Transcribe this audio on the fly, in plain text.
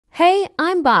Hey,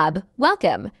 I'm Bob.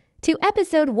 Welcome to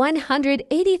episode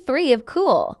 183 of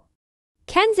Cool.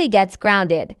 Kenzie gets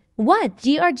grounded. What?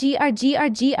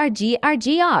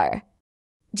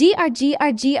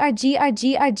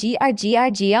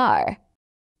 GR.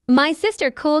 My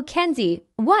sister Cool Kenzie.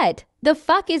 What the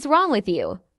fuck is wrong with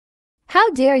you?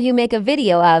 How dare you make a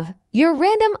video of your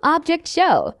random object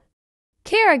show?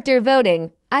 Character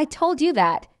voting, I told you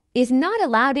that, is not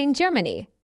allowed in Germany.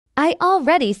 I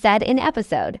already said in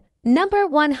episode number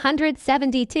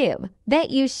 172 that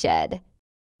you should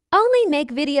only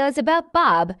make videos about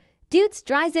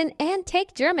BobDuits13 and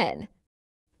take German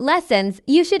lessons.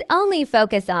 You should only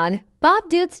focus on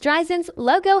BobDuits13's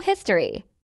logo history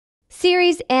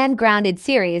series and grounded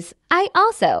series. I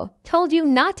also told you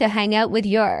not to hang out with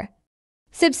your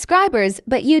subscribers,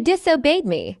 but you disobeyed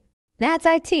me. That's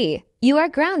it. You are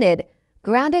grounded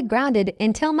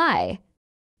until my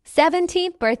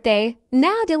 17th birthday.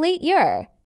 Now delete your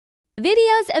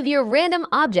videos of your random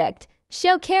object,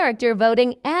 show character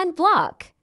voting, and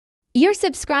block your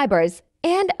subscribers,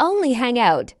 and only hang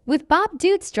out with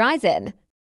BobDuits13.